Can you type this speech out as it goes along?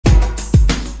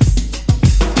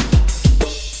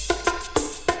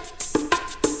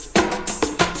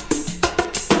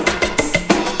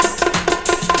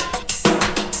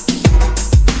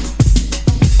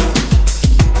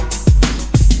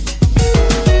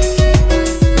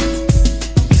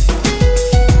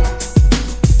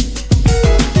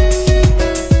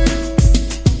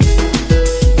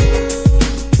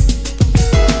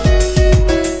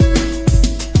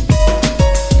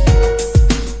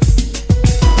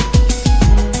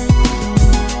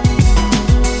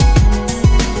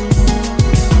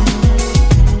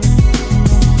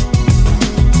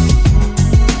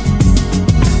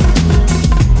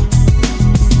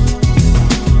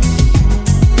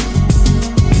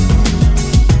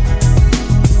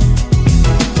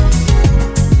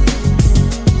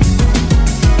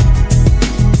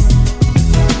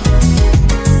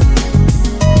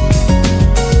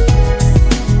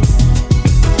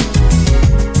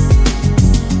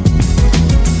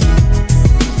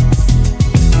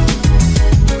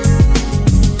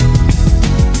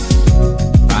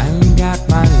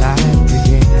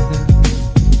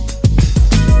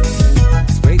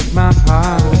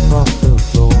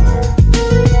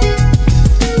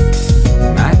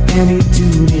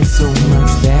attitude is so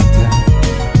much better,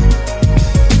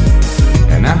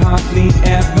 and I hardly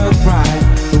ever cry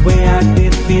the way I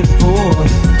did before.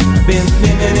 I've been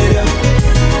living it up,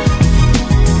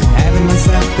 having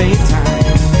myself a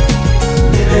time,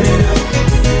 living it up,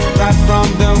 right from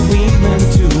the women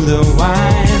to the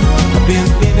wine. I've been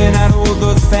living out all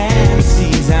those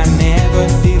fantasies I never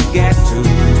did get to,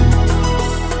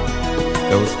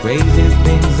 those crazy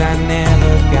things I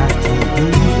never got to do.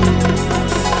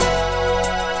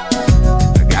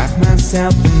 I got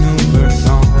myself a new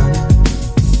persona,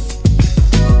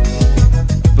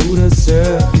 Buddha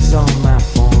service on my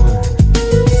phone.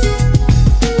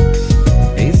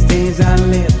 These days I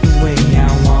live the way I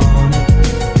want it,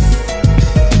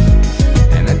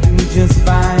 and I do just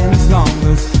fine as long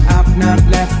as I've not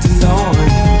left alone.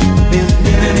 Been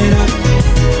living it up,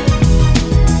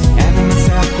 having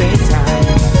myself a time,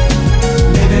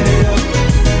 living it up,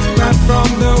 right from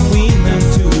the women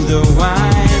to the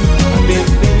wine. I've been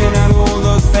living out all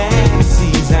those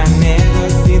fantasies I never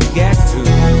did get to,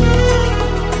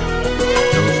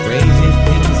 those crazy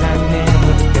things I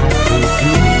never got to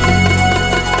do.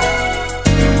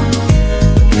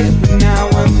 Every now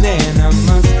and then I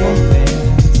must confess,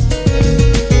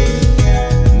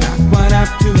 not quite up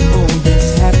to all this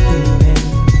happiness.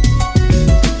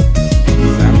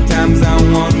 Sometimes I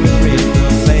wonder if the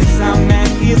place I'm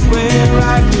at is where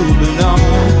I do belong.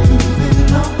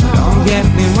 Don't get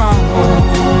me wrong,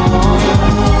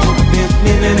 I've been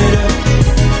living it up,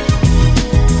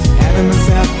 having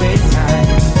myself a time,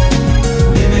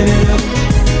 living it up,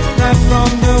 right from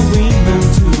the women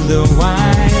to the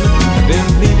wine. I've been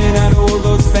living out all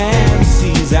those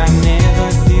fantasies I never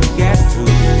did get to,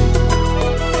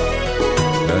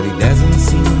 but it doesn't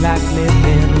seem like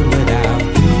living without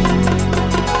you.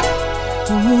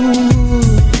 Ooh.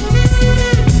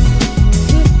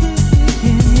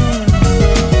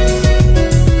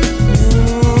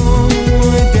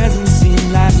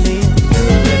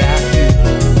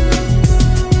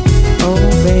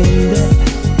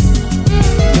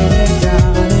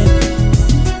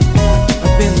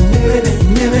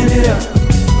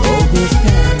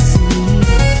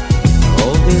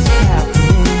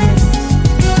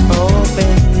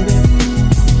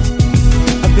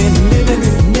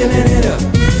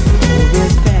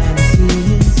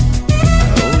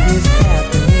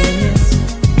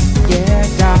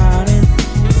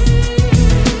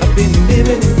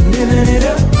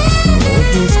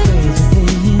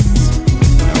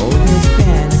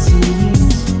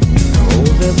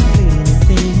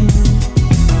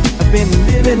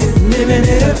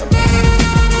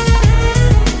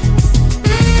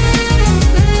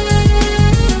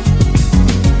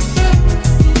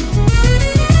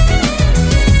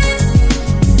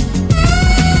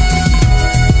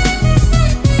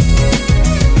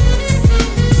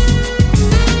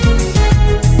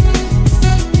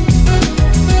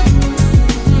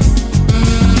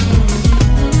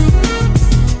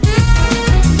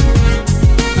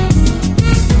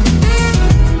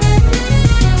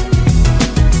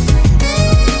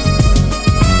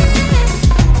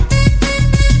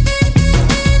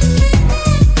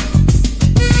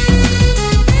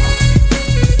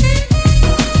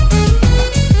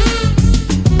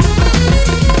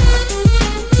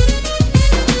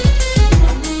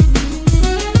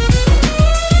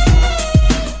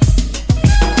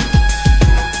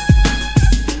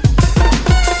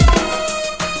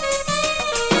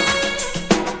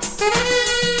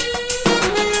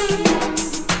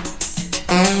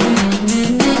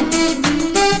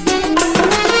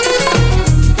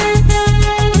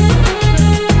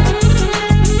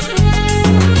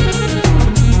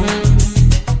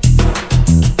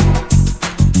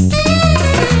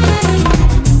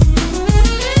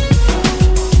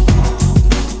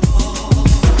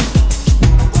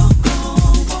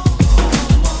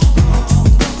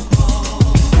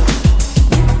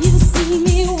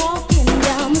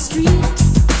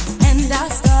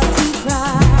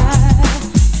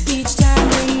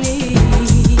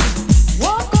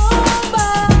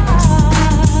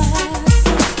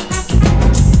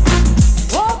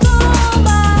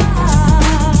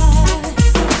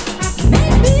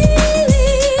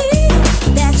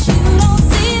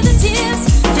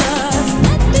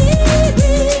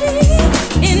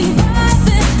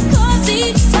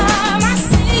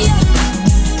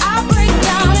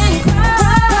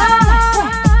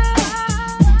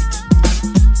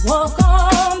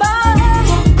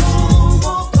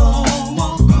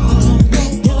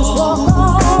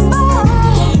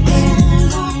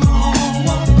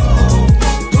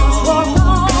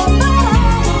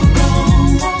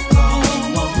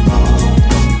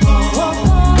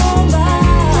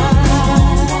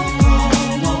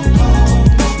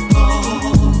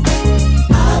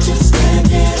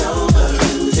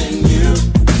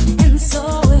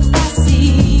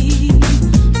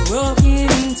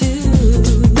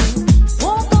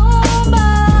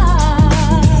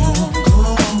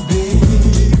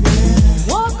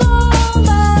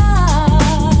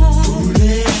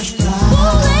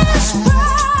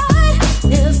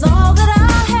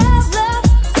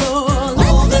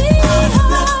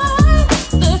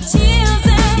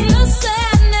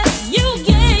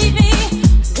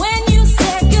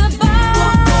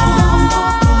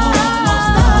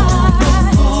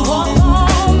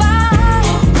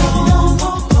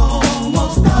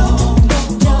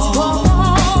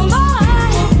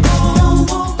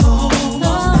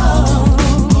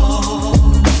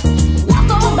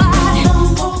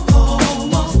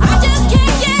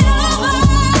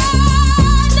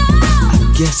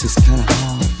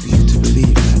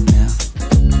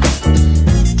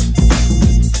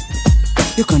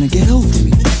 gonna get over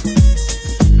me.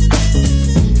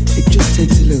 It just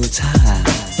takes a little time,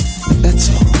 that's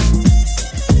all.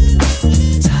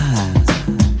 Time.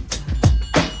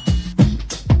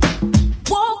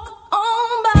 Walk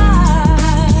on by.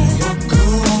 Walk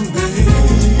on, baby.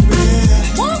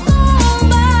 Walk on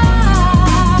by.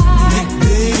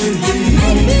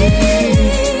 And maybe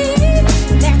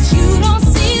that you don't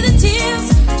see the tears.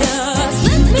 Just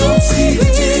let me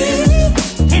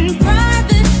breathe in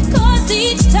private, 'cause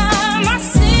each time I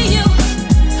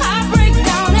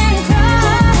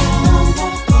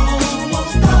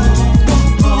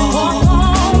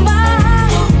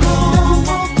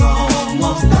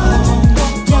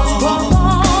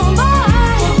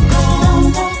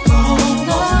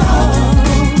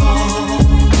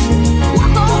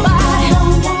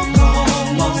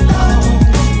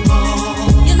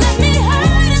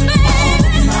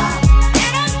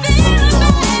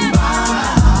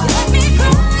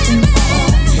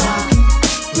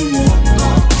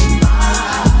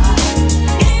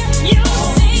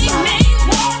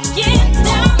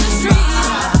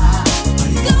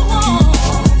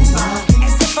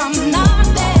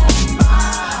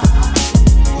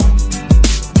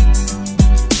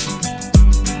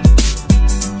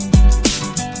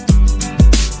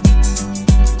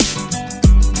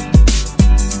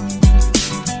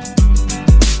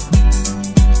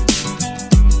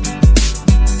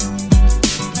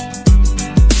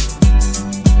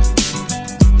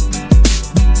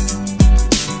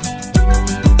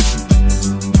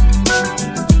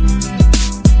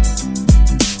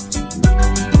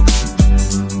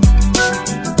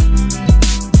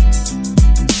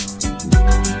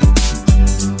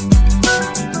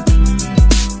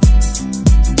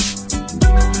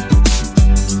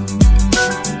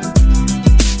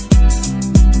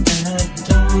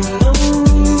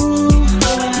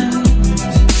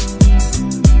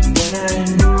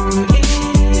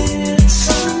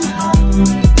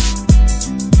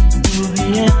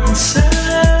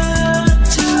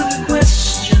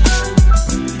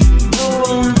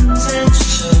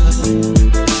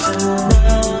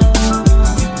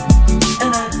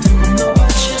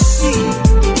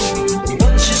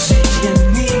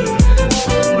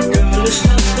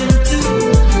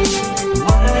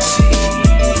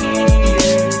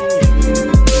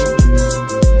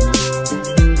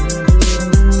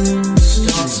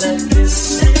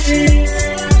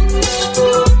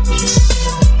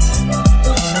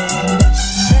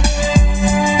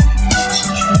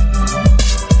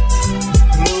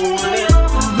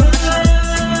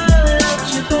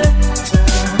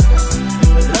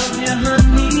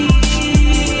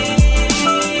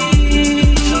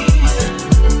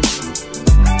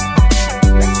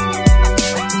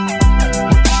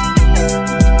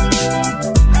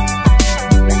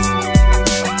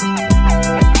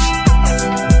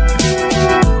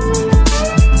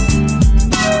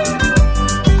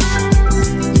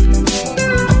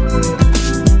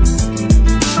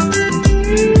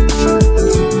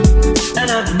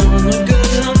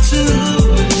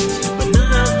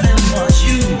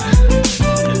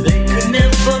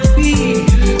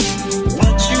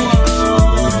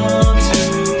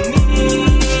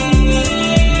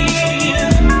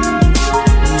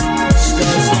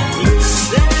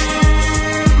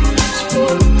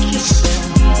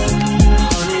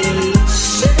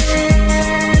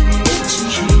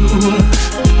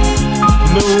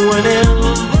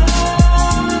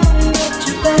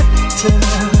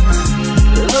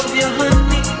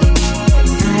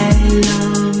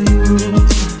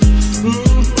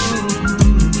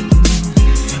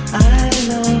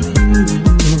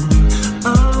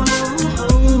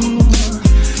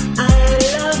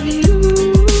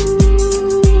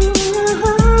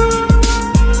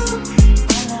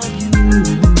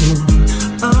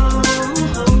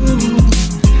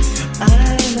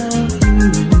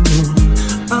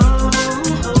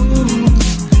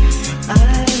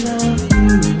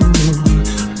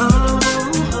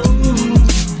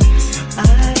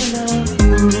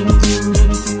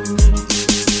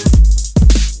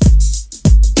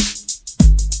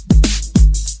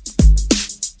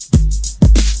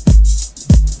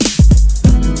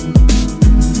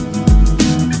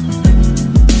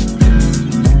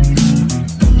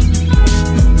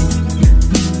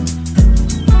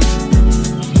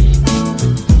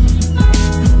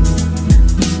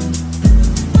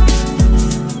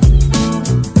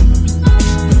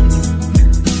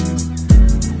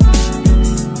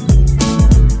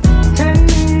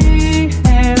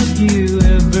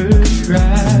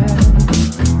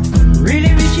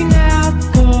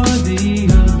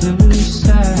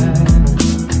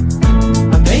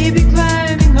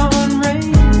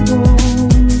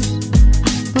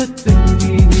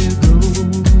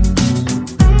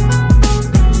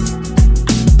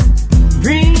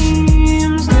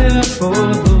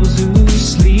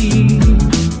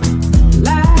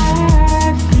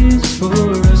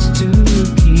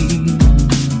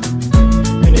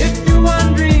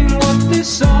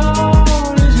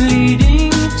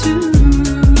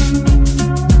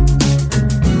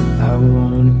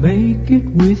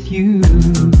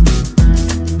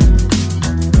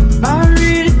I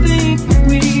really think that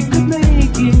we could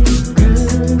make it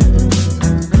good.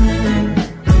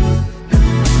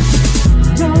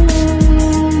 No,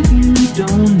 you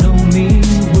don't know me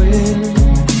well,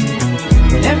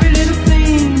 and every little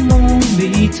thing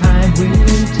only time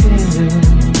will tell.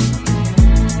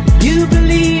 You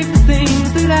believe the things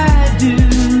that I do,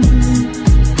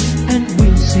 and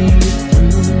we'll see it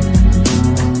through.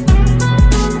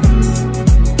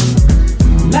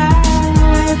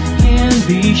 Life can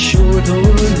be short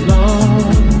or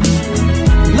long.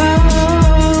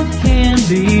 Love can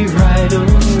be right or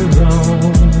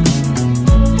wrong.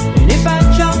 And if I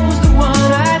chose the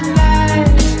one I'd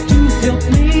like to help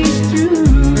me through,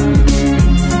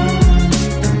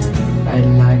 I'd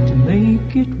like to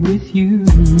make it with you.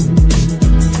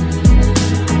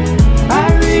 I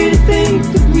really think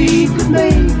that we could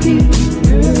make it,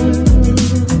 girl.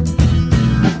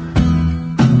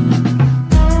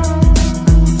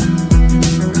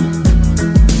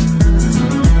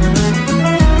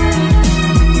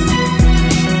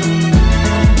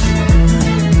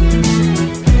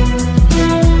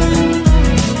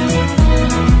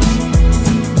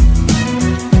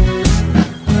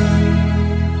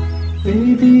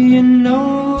 Baby, you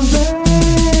know that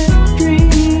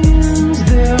dreams,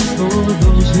 they're for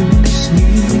those who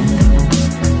sleep.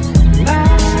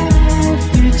 Life,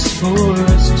 it's for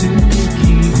us to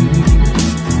keep.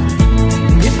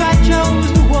 And if I chose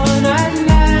the one I'd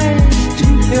like to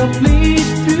help me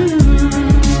through,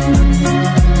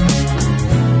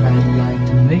 I'd like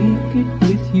to make it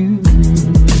with you.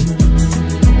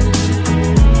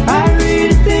 I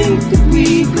really think that we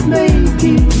could make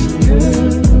it, girl.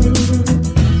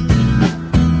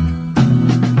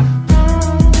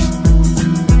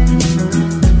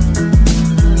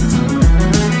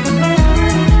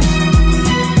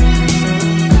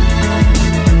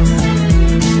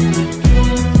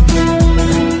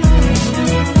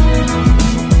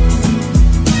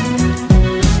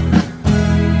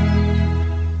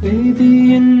 Baby,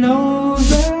 you know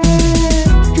that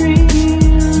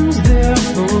dreams, they're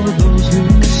for those who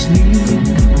sleep.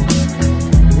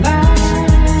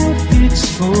 Life, it's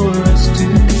for us to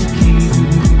keep.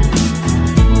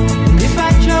 And if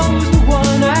I chose the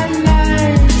one I'd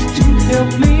like to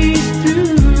help me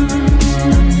through,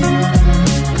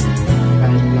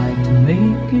 I'd like to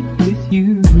make it with you.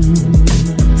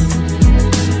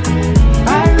 I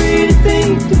really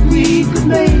think that we could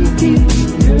make it,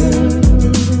 girl.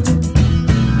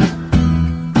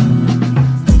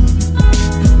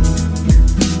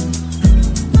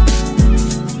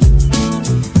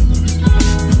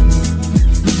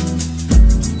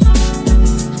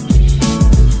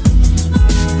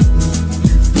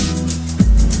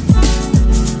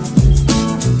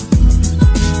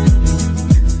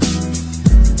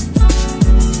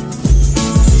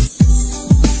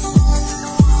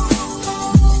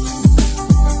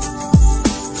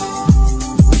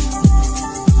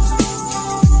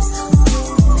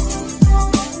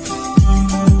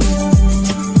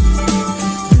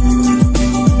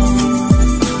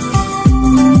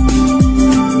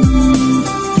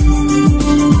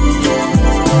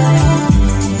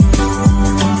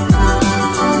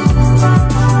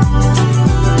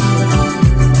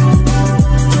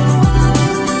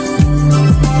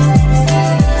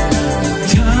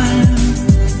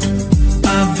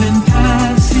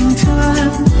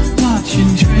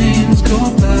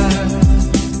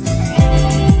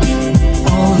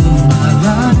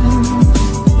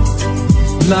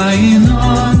 Lying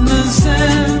on the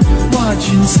sand,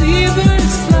 watching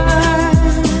seabirds fly,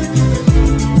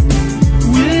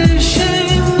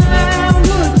 wishing there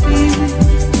would be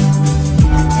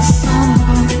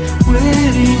someone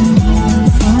waiting home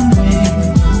for me.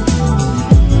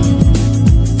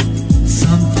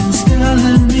 Something's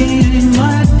telling me it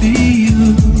might be you.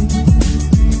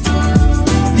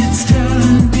 It's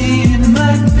telling me it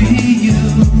might be you.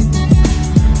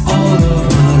 All of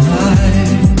my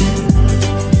life,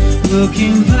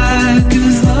 looking back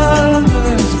as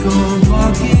lovers go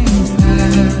walking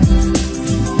past.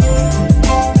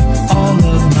 All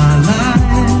of my life,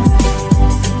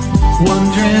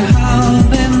 wondering how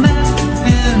they met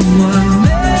and what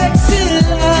makes it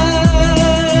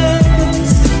last.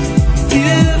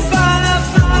 If I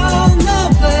found the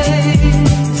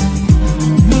place,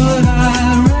 would I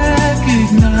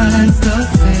recognize the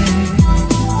face?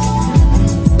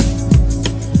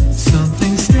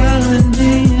 Something's telling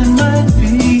me it might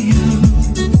be you.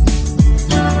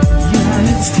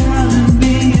 Yeah, it's telling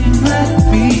me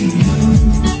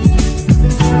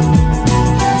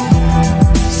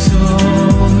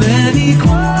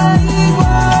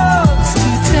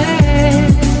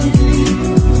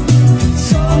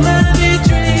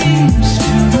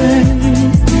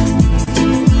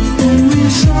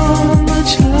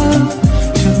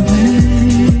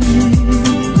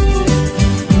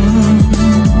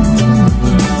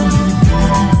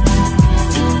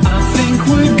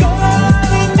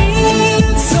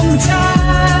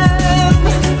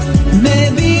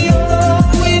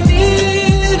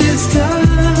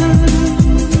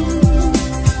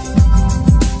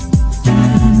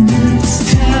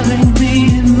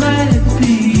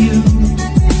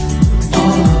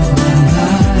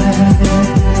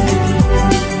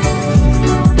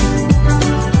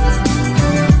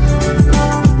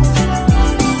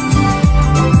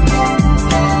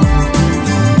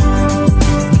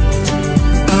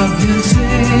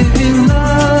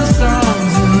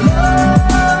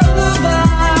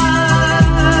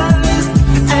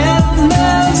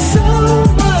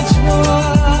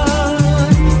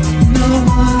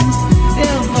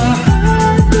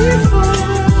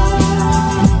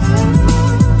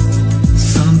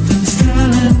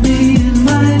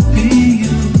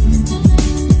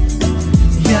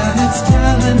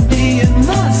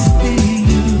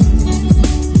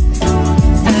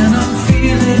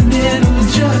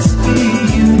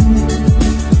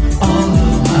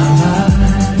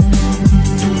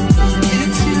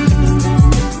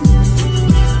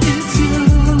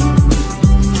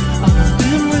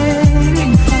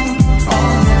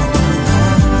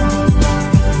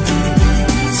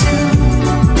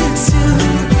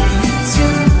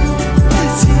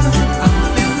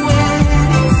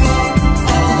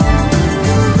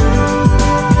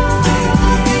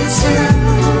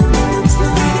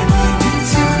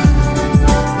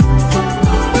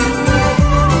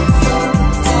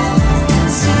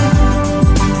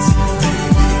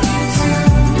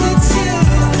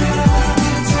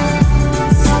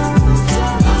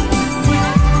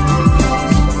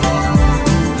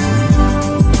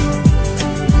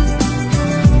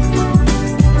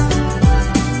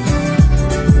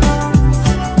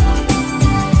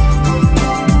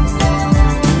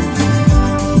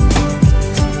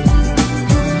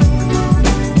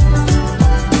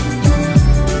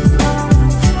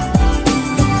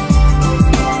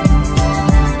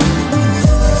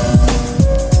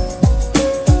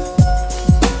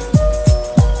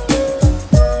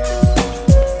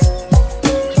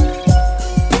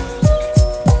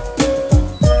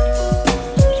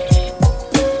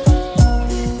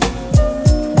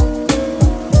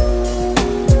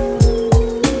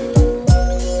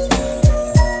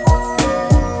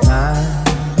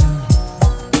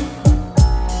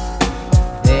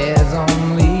on